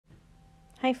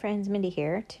Hi friends, Mindy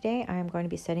here. Today I'm going to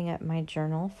be setting up my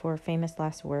journal for famous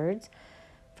last words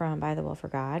from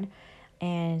Bythewell4God.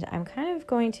 And I'm kind of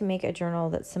going to make a journal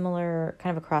that's similar,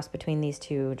 kind of a cross between these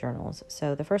two journals.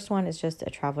 So the first one is just a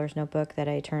traveler's notebook that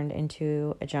I turned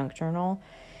into a junk journal.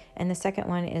 And the second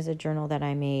one is a journal that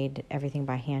I made everything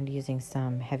by hand using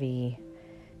some heavy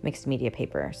mixed media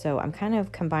paper. So I'm kind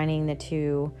of combining the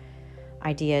two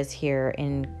ideas here,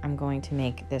 and I'm going to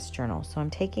make this journal. So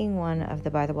I'm taking one of the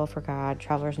Bythewell4God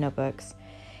traveler's notebooks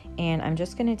and I'm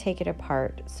just going to take it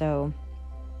apart. So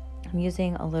I'm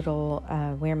using a little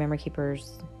Wear Memory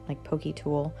Keepers like pokey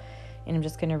tool, and I'm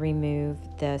just going to remove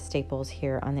the staples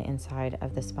here on the inside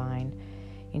of the spine.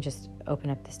 You can just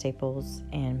open up the staples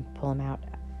and pull them out.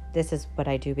 This is what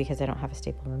I do because I don't have a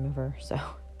staple remover, so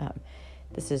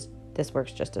this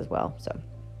works just as well. So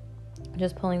I'm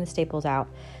just pulling the staples out.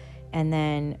 And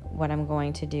then what I'm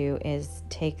going to do is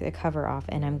take the cover off,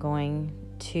 and I'm going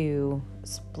to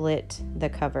split the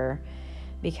cover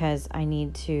because I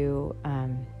need to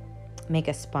make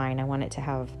a spine. I want it to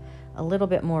have a little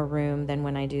bit more room than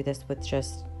when I do this with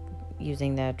just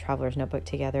using the traveler's notebook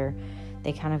together.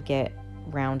 They kind of get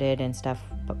rounded and stuff,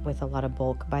 but with a lot of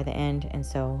bulk by the end. And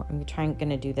so I'm going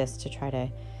to do this to try to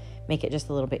make it just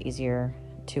a little bit easier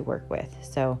to work with.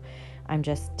 So I'm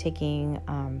just taking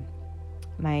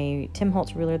my Tim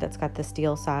Holtz ruler that's got the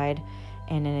steel side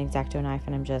and an X-Acto knife,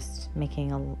 and I'm just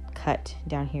making a cut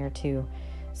down here to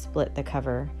split the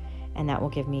cover, and that will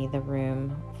give me the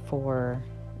room for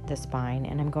the spine.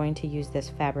 And I'm going to use this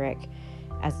fabric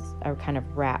as a kind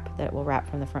of wrap that will wrap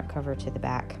from the front cover to the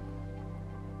back,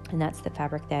 and that's the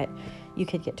fabric that you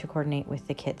could get to coordinate with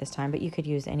the kit this time, but you could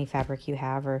use any fabric you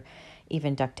have, or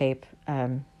even duct tape.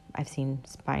 I've seen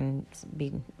spines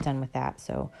be done with that,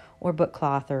 so, or book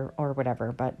cloth or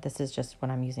whatever, but this is just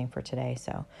what I'm using for today.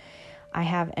 So I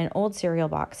have an old cereal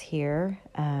box here.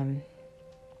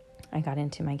 I got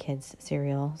into my kids'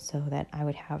 cereal so that I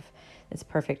would have this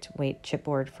perfect weight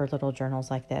chipboard for little journals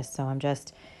like this. So I'm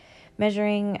just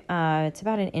measuring, it's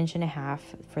about 1.5 inches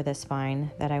for the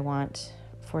spine that I want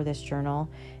for this journal.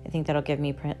 I think that'll give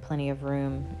me plenty of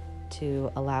room to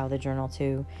allow the journal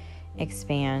to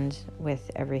expand with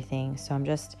everything. So I'm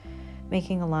just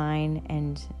making a line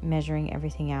and measuring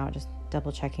everything out, just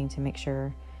double checking to make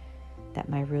sure that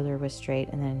my ruler was straight,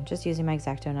 and then just using my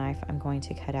X-Acto knife, I'm going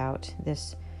to cut out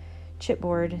this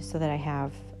chipboard so that I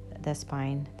have the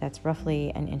spine that's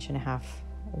roughly 1.5 inches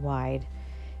wide,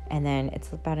 and then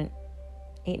it's about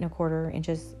 8.25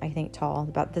 inches, I think, tall,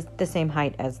 about the same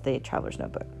height as the traveler's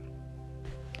notebook.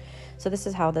 So this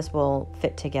is how this will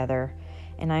fit together.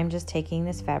 And I'm just taking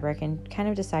this fabric and kind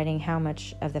of deciding how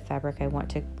much of the fabric I want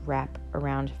to wrap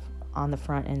around on the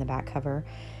front and the back cover.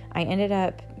 I ended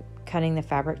up cutting the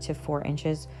fabric to 4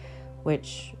 inches,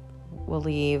 which will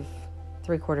leave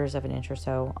 3/4 inch or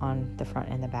so on the front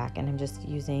and the back. And I'm just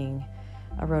using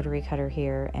a rotary cutter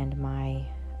here and my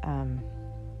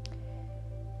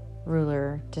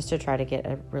ruler just to try to get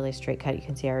a really straight cut. You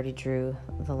can see I already drew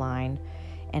the line.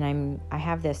 And I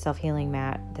have this self-healing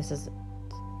mat. This is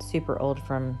super old,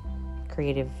 from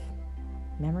Creative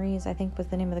Memories, I think was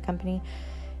the name of the company,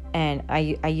 and I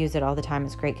use it all the time.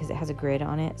 It's great because it has a grid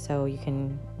on it, so you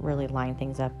can really line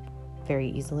things up very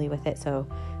easily with it. So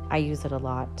I use it a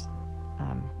lot.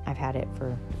 I've had it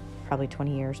for probably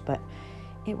 20 years, but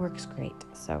it works great.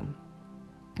 So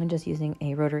I'm just using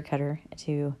a rotary cutter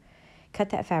to cut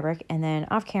that fabric, and then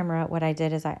off camera what I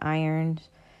did is I ironed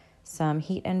some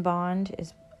Heat and Bond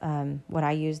is what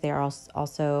I use. There are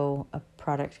also a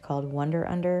product called Wonder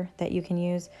Under that you can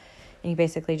use, and you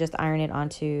basically just iron it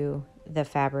onto the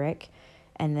fabric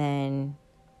and then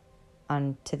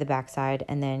onto the backside,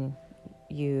 and then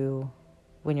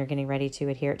when you're getting ready to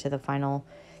adhere it to the final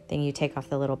thing, you take off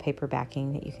the little paper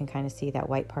backing that you can kind of see, that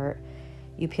white part.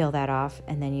 You peel that off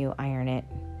and then you iron it,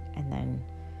 and then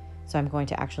so I'm going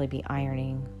to actually be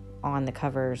ironing on the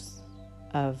covers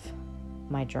of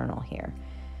my journal here,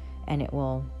 and it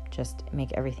will just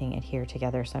make everything adhere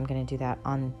together. So I'm going to do that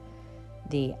on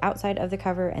the outside of the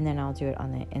cover, and then I'll do it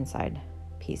on the inside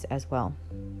piece as well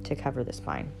to cover the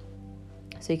spine.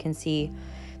 So you can see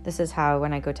this is how,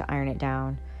 when I go to iron it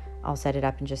down, I'll set it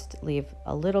up and just leave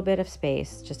a little bit of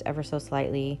space, just ever so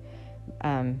slightly,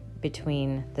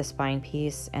 between the spine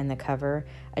piece and the cover.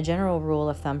 A general rule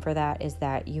of thumb for that is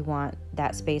that you want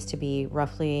that space to be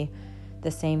roughly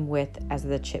the same width as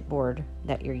the chipboard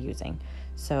that you're using.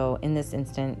 So in this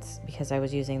instance, because I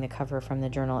was using the cover from the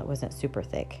journal, it wasn't super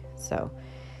thick. So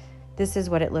this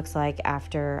is what it looks like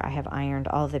after I have ironed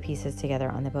all of the pieces together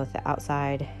on both the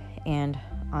outside and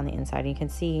on the inside. And you can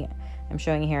see I'm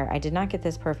showing here, I did not get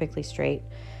this perfectly straight.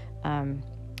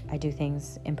 I do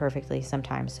things imperfectly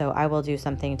sometimes. So I will do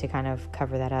something to kind of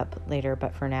cover that up later,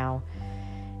 but for now,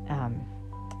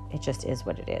 it just is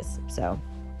what it is. So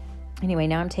anyway,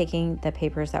 now I'm taking the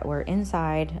papers that were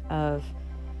inside of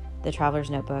the traveler's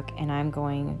notebook, and I'm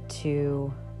going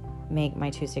to make my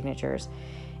 2 signatures.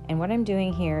 And what I'm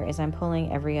doing here is I'm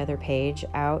pulling every other page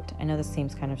out. I know this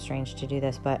seems kind of strange to do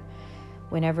this, but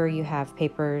whenever you have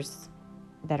papers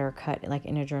that are cut like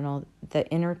in a journal, the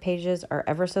inner pages are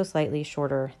ever so slightly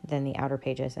shorter than the outer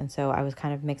pages. And so I was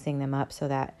kind of mixing them up so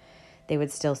that they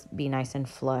would still be nice and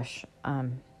flush,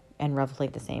 and roughly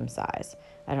the same size.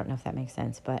 I don't know if that makes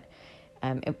sense, but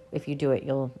if you do it,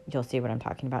 you'll see what I'm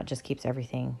talking about. It just keeps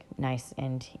everything nice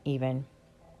and even.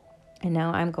 And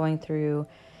now I'm going through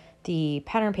the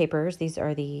pattern papers. These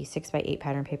are the 6x8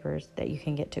 pattern papers that you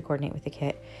can get to coordinate with the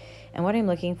kit. And what I'm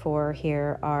looking for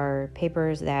here are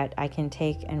papers that I can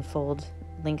take and fold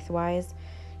lengthwise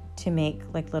to make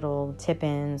like little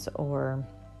tip-ins or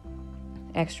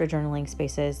extra journaling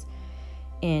spaces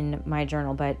in my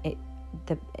journal. But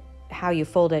how you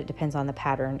fold it depends on the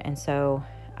pattern. And so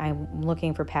I'm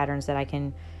looking for patterns that I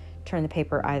can turn the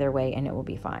paper either way and it will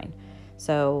be fine.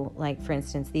 So like for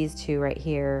instance, these 2 right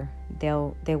here,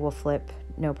 they will flip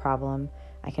no problem.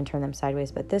 I can turn them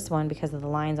sideways, but this one, because of the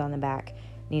lines on the back,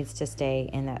 needs to stay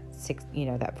in that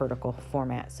that vertical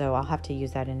format. So I'll have to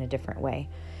use that in a different way.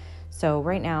 So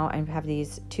right now I have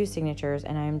these 2 signatures,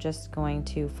 and I'm just going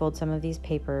to fold some of these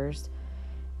papers,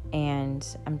 and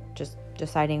I'm just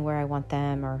deciding where I want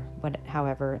them or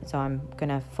however. So I'm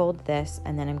gonna fold this,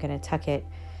 and then I'm gonna tuck it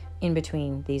in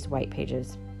between these white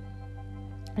pages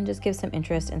and just give some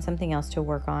interest and something else to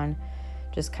work on,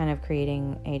 just kind of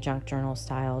creating a junk journal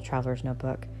style traveler's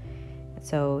notebook.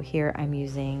 So here I'm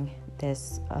using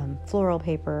this floral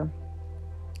paper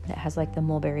that has like the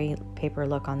mulberry paper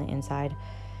look on the inside.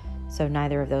 So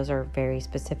neither of those are very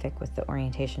specific with the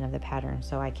orientation of the pattern,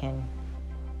 so I can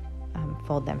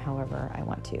fold them however I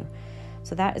want to.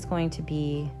 So that is going to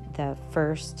be the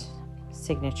first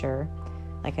signature.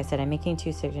 Like I said, I'm making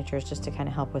 2 signatures just to kind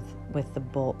of help with the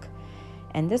bulk.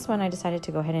 And this one I decided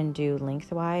to go ahead and do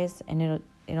lengthwise, and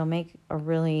it'll make a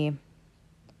really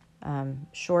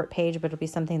short page, but it'll be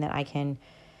something that I can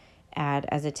add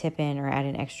as a tip-in or add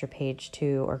an extra page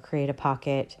to, or create a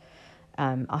pocket.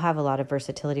 I'll have a lot of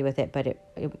versatility with it, but it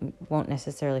won't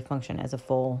necessarily function as a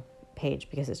full page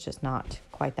because it's just not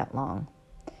quite that long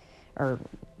or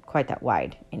quite that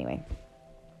wide anyway.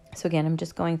 So again, I'm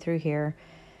just going through here,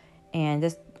 and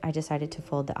this I decided to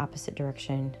fold the opposite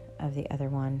direction of the other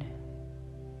one.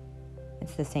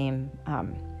 It's the same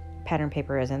pattern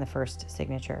paper as in the first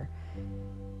signature.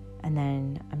 And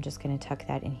then I'm just going to tuck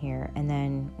that in here. And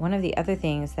then one of the other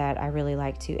things that I really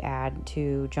like to add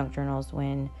to junk journals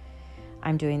when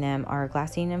I'm doing them are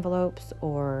glassine envelopes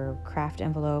or craft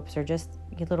envelopes or just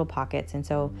little pockets. And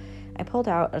so I pulled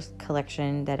out a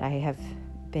collection that I have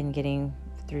been getting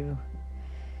through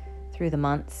the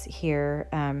months here.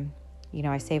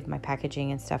 I save my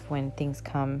packaging and stuff when things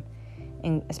come,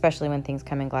 and especially when things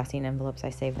come in glassine envelopes, I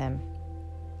save them.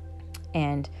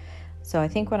 And so I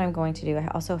think what I'm going to do, I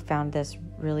also found this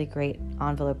really great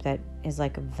envelope that is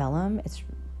like vellum.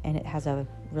 And it has a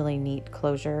really neat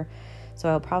closure. So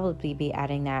I'll probably be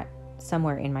adding that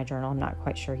somewhere in my journal. I'm not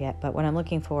quite sure yet, but what I'm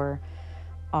looking for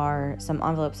are some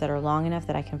envelopes that are long enough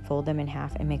that I can fold them in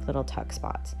half and make little tuck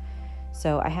spots.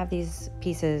 So I have these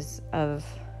pieces of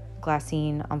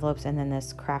glassine envelopes and then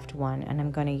this craft one, and I'm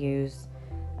going to use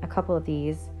a couple of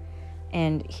these.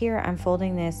 And here I'm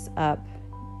folding this up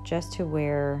just to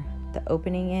where the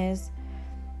opening is,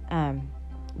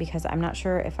 because I'm not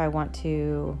sure if I want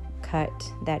to cut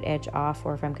that edge off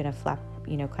or if I'm going to flap,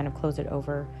 kind of close it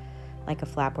over like a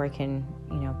flap where I can,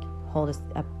 hold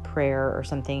a prayer or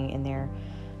something in there.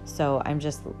 So I'm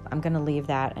going to leave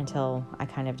that until I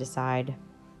kind of decide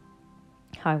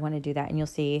how I want to do that. And you'll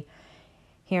see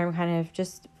here I'm kind of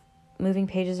just moving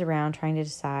pages around, trying to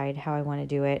decide how I want to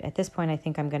do it. At this point, I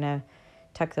think I'm going to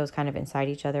tuck those kind of inside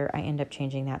each other. I end up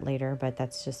changing that later, but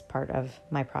that's just part of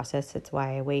my process. It's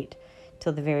why I wait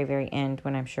till the very, very end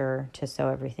when I'm sure to sew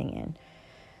everything in.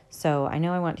 So I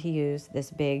know I want to use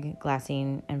this big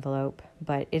glassine envelope,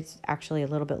 but it's actually a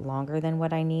little bit longer than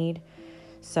what I need.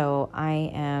 So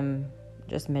I am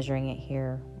just measuring it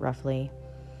here roughly.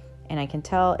 And I can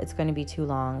tell it's going to be too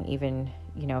long, even,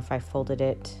 if I folded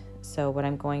it. So what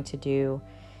I'm going to do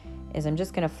is I'm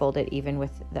just going to fold it even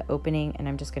with the opening, and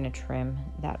I'm just going to trim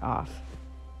that off.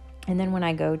 And then when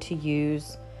I go to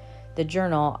use the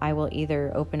journal, I will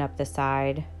either open up the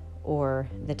side or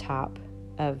the top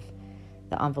of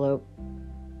the envelope,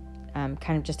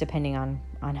 kind of just depending on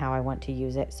how I want to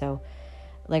use it. So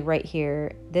like right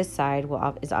here, this side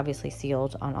is obviously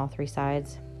sealed on all 3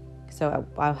 sides. So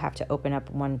I'll have to open up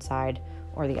one side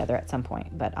or the other at some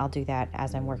point, but I'll do that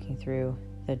as I'm working through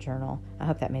the journal. I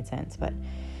hope that made sense. But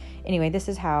anyway, this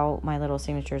is how my little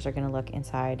signatures are going to look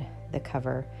inside the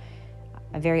cover.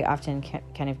 I very often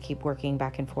kind of keep working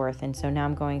back and forth. And so now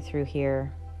I'm going through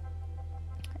here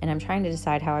and I'm trying to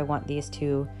decide how I want these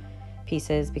 2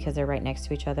 pieces because they're right next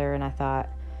to each other. And I thought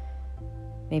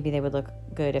maybe they would look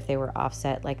good if they were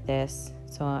offset like this.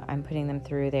 So I'm putting them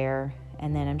through there,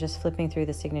 and then I'm just flipping through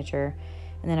the signature.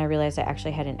 And then I realized I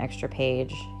actually had an extra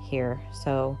page here.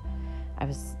 So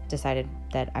I decided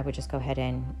that I would just go ahead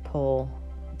and pull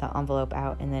the envelope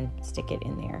out and then stick it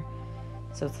in there.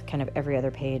 So it's kind of every other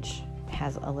page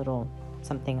has a little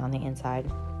something on the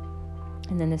inside.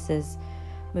 And then this is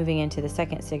moving into the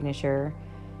second signature,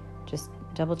 just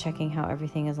double checking how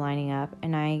everything is lining up.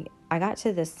 And I got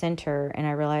to the center and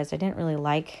I realized I didn't really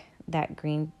like that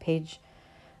green page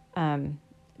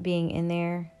being in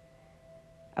there.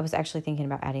 I was actually thinking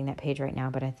about adding that page right now,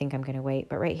 but I think I'm going to wait.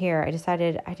 But right here, I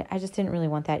decided I just didn't really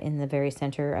want that in the very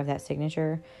center of that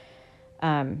signature.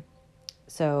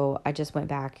 So I just went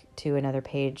back to another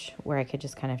page where I could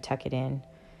just kind of tuck it in.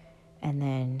 And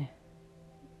then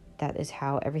that is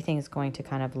how everything is going to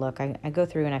kind of look. I go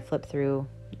through and I flip through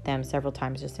them several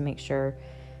times just to make sure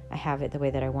I have it the way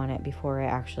that I want it before I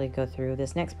actually go through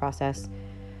this next process,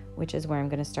 which is where I'm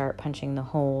going to start punching the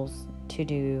holes to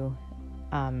do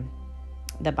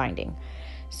the binding.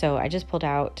 So I just pulled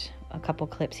out a couple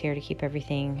clips here to keep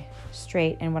everything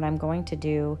straight. And what I'm going to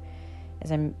do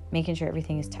is I'm making sure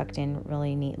everything is tucked in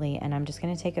really neatly. And I'm just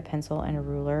going to take a pencil and a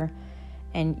ruler.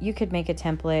 And you could make a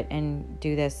template and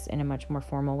do this in a much more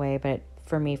formal way. But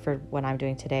for me, for what I'm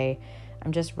doing today,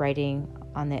 I'm just writing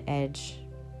on the edge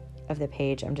of the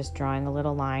page. I'm just drawing a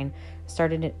little line.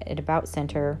 Started it at about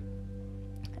center.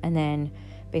 And then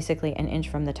basically an inch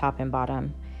from the top and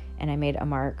bottom. And I made a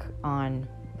mark on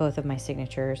both of my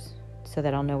signatures so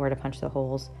that I'll know where to punch the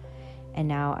holes. And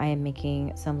now I am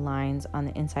making some lines on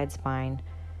the inside spine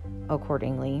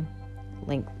accordingly,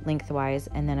 lengthwise.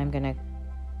 And then I'm going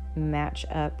to match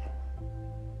up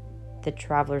the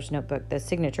traveler's notebook, the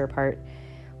signature part,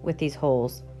 with these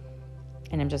holes.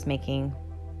 And I'm just making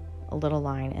a little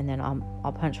line, and then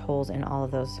I'll punch holes in all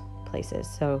of those places.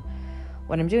 So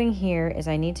what I'm doing here is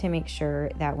I need to make sure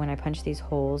that when I punch these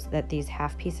holes, that these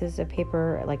half pieces of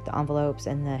paper, like the envelopes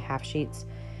and the half sheets,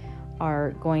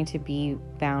 are going to be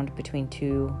bound between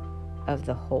 2 of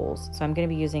the holes. So I'm going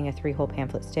to be using a 3-hole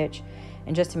pamphlet stitch.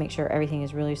 And just to make sure everything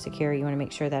is really secure, you want to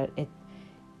make sure that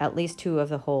at least 2 of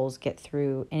the holes get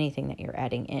through anything that you're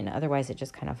adding in. Otherwise, it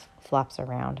just kind of flops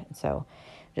around. And so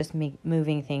just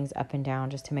moving things up and down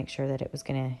just to make sure that it was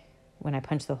going to, when I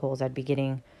punch the holes, I'd be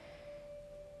getting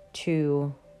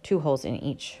two holes in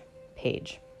each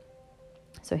page.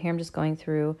 So here I'm just going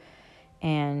through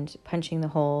and punching the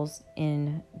holes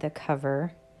in the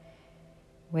cover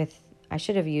with, I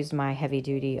should have used my heavy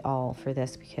duty awl for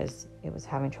this because it was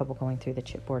having trouble going through the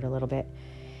chipboard a little bit.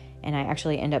 And I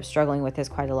actually end up struggling with this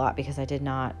quite a lot because I did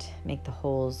not make the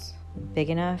holes big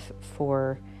enough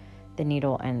for the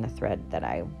needle and the thread that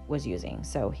I was using.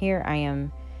 So here I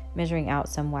am measuring out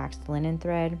some waxed linen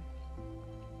thread.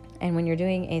 And when you're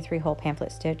doing a 3-hole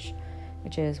pamphlet stitch,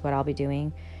 which is what I'll be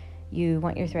doing, you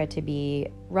want your thread to be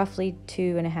roughly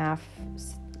 2.5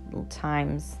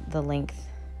 times the length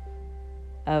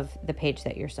of the page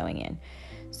that you're sewing in.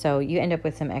 So you end up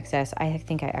with some excess. I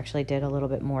think I actually did a little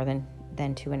bit more than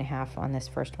 2.5 on this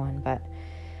first one, but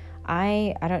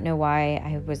I don't know why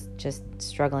I was just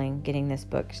struggling getting this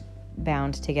book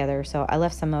bound together. So I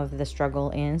left some of the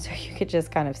struggle in so you could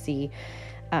just kind of see.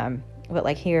 But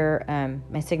like here,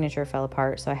 my signature fell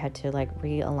apart, so I had to like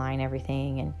realign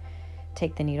everything and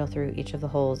take the needle through each of the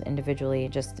holes individually.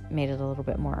 It just made it a little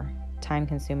bit more time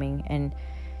consuming, and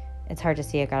it's hard to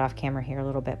see. I got off camera here a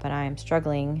little bit, but I'm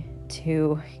struggling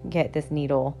to get this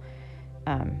needle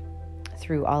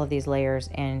through all of these layers,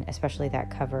 and especially that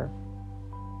cover.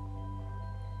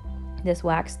 This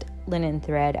waxed linen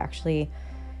thread actually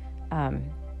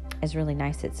is really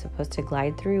nice. It's supposed to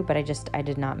glide through, but I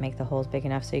did not make the holes big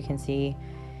enough. So you can see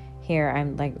here,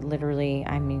 I'm like literally,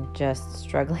 just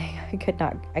struggling. I could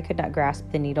not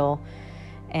grasp the needle.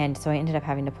 And so I ended up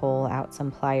having to pull out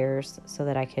some pliers so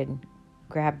that I could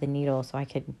grab the needle so I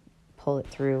could pull it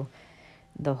through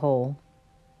the hole.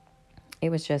 It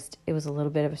was a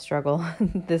little bit of a struggle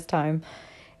this time.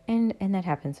 And that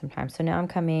happens sometimes. So now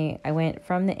I went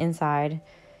from the inside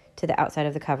to the outside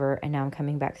of the cover, and now I'm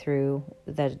coming back through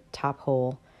the top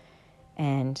hole,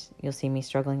 and you'll see me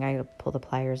struggling. I pull the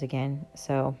pliers again.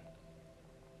 So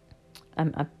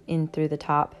I'm up in through the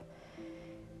top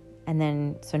And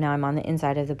then, so now I'm on the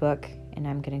inside of the book, and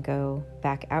I'm going to go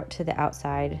back out to the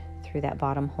outside through that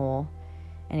bottom hole.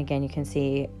 And again, you can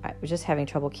see I was just having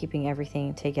trouble keeping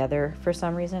everything together for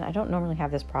some reason. I don't normally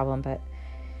have this problem, but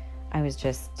I was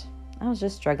just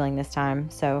struggling this time.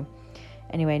 So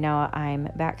anyway, now I'm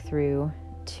back through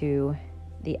to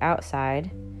the outside.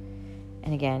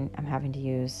 And again, I'm having to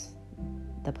use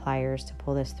the pliers to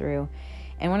pull this through.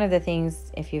 And one of the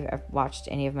things, if you've watched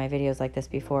any of my videos like this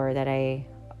before, that I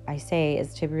say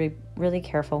is to be really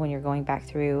careful when you're going back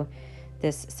through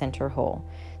this center hole.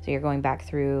 So you're going back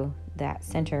through that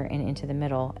center and into the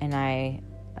middle. And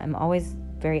I'm always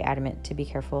very adamant to be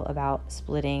careful about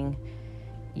splitting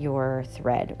your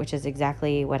thread, which is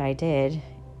exactly what I did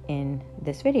in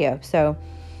this video. So,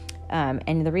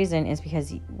 and the reason is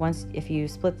because if you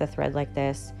split the thread like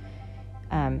this,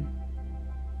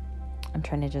 I'm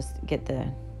trying to just get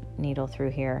the needle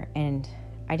through here, and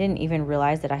I didn't even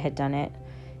realize that I had done it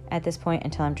at this point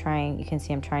until you can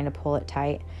see I'm trying to pull it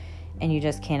tight, and you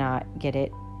just cannot get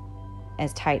it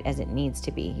as tight as it needs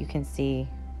to be. You can see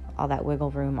all that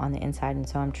wiggle room on the inside, and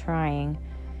so I'm trying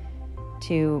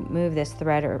to move this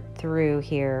thread through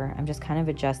here. I'm just kind of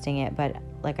adjusting it, but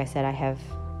like I said,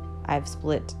 I've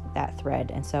split that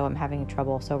thread, and so I'm having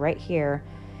trouble. So right here,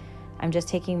 I'm just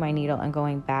taking my needle and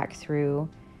going back through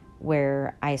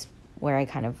where I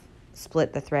kind of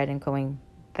split the thread, and going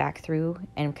back through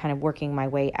and kind of working my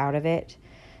way out of it,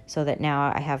 so that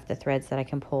now I have the threads that I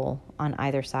can pull on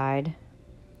either side.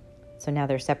 So now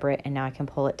they're separate, and now I can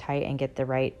pull it tight and get the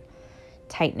right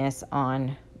tightness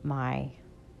on my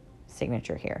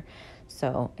signature here.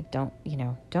 So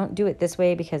don't do it this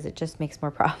way, because it just makes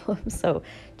more problems. So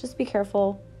just be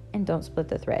careful and don't split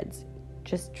the threads.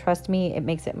 Just trust me, it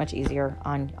makes it much easier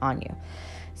on you.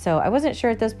 So I wasn't sure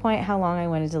at this point how long I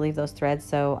wanted to leave those threads,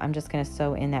 so I'm just going to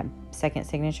sew in that second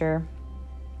signature.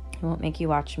 I won't make you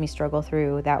watch me struggle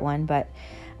through that one, but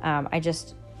I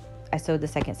sewed the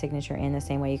second signature in the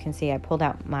same way. You can see I pulled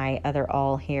out my other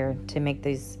awl here to make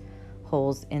these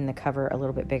holes in the cover a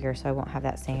little bit bigger, so I won't have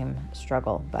that same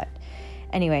struggle. But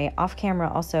anyway, off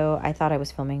camera also, I thought I was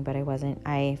filming, but I wasn't.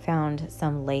 I found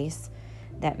some lace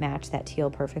that matched that teal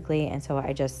perfectly, and so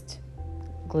I just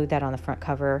glued that on the front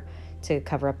cover to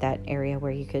cover up that area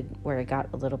where it got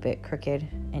a little bit crooked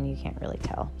and you can't really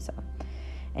tell. So,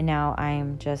 and now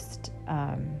I'm just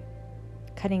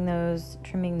cutting those,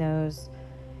 trimming those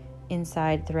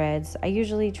inside threads. I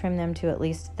usually trim them to at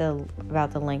least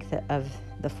about the length of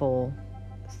the full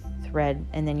thread,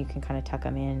 and then you can kind of tuck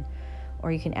them in,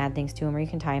 or you can add things to them, or you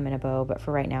can tie them in a bow. But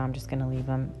for right now, I'm just going to leave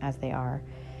them as they are.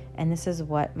 And this is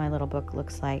what my little book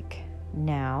looks like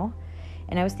now.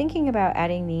 And I was thinking about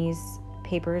adding these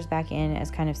papers back in as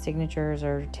kind of signatures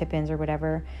or tip-ins or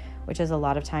whatever, which is a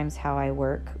lot of times how I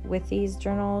work with these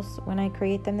journals when I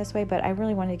create them this way, but I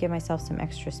really wanted to give myself some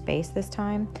extra space this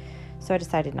time, so I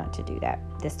decided not to do that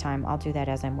this time. I'll do that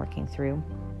as I'm working through.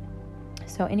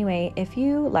 So anyway, if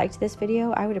you liked this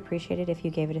video, I would appreciate it if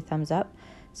you gave it a thumbs up.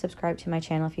 Subscribe to my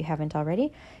channel if you haven't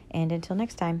already, and until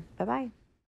next time, bye-bye.